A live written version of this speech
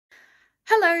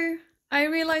Hello! I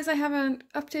realise I haven't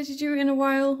updated you in a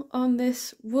while on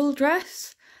this wool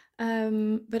dress,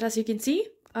 but as you can see,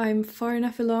 I'm far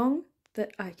enough along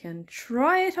that I can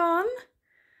try it on,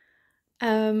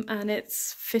 and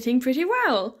it's fitting pretty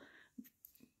well,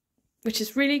 which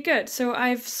is really good. So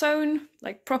I've sewn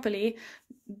like properly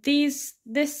this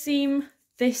seam,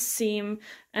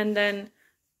 and then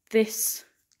this,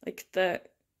 like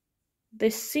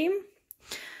this seam,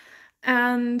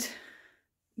 and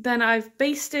then I've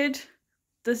basted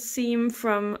the seam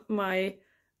from my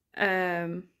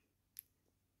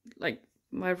like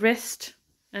my wrist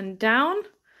and down,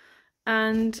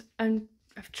 and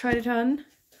I've tried it on,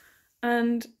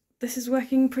 and this is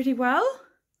working pretty well.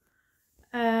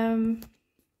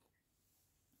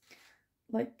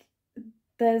 Like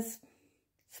there's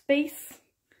space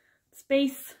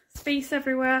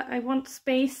everywhere. I want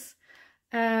space.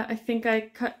 I think I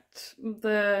cut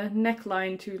the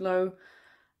neckline too low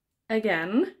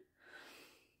again.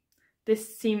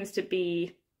 This seems to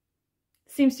be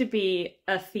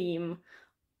a theme.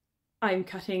 I'm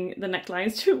cutting the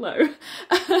necklines too low.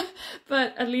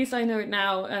 But at least I know it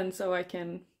now, and so I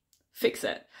can fix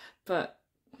it. But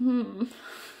I'll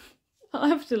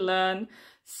have to learn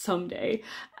someday.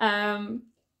 But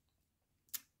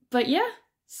yeah,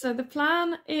 so the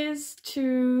plan is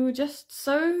to just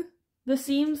sew the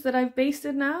seams that I've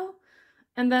basted now,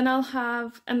 and then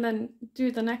then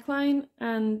do the neckline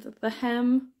and the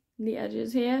hem, the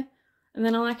edges here, and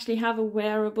then I'll actually have a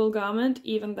wearable garment,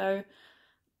 even though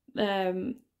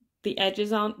the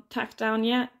edges aren't tacked down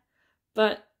yet.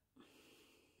 But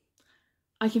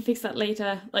I can fix that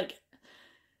later. Like,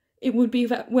 it would be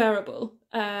wearable,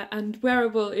 and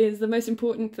wearable is the most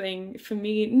important thing for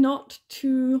me not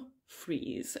to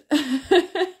freeze.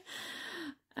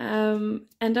 And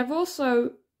I've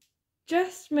also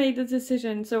just made the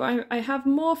decision, so I have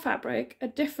more fabric, a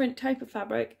different type of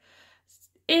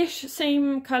fabric-ish,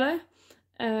 same colour,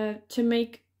 to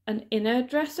make an inner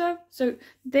dresser. So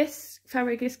this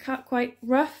fabric is cut quite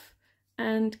rough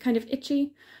and kind of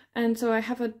itchy, and so I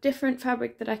have a different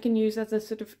fabric that I can use as a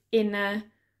sort of inner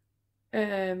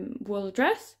wool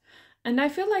dress, and I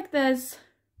feel like there's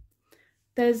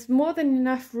more than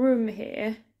enough room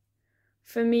here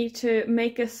for me to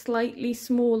make a slightly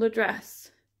smaller dress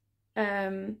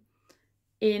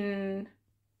in,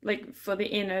 like, for the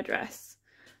inner dress.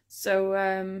 So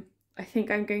I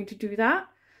think I'm going to do that.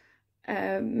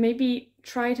 Maybe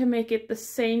try to make it the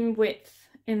same width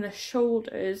in the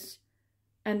shoulders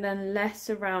and then less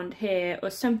around here or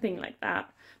something like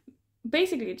that.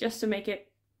 Basically just to make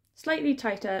it slightly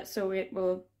tighter so it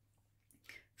will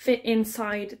fit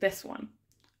inside this one,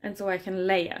 and so I can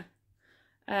layer.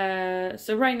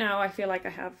 So right now I feel like I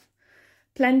have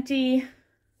plenty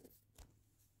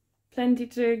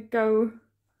to go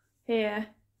here,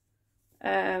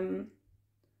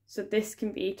 so this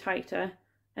can be tighter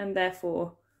and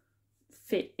therefore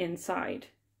fit inside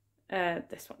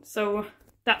this one. So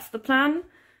that's the plan.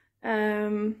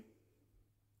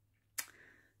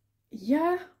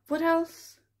 Yeah, what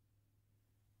else?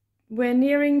 We're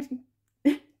nearing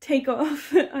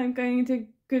takeoff. I'm going to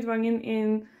Gudvangen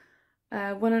in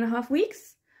 1.5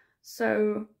 weeks,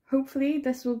 so hopefully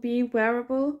this will be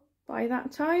wearable by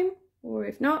that time, or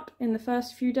if not, in the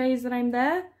first few days that I'm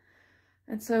there,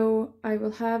 and so I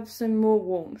will have some more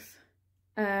warmth.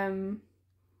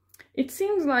 It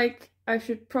seems like I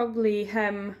should probably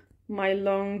hem my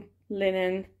long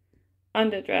linen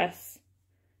underdress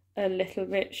a little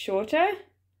bit shorter.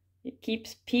 It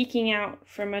keeps peeking out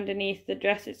from underneath the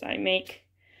dresses I make,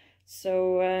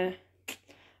 so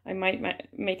I might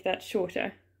make that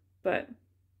shorter, but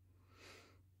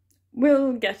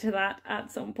we'll get to that at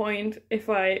some point if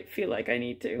I feel like I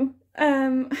need to.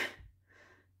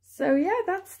 So yeah,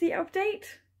 that's the update.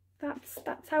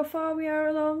 That's how far we are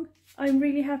along. I'm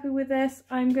really happy with this.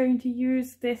 I'm going to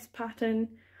use this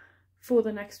pattern for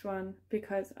the next one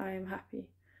because I am happy.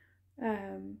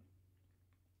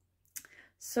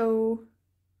 So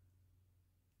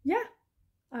yeah,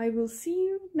 I will see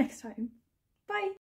you next time. Bye!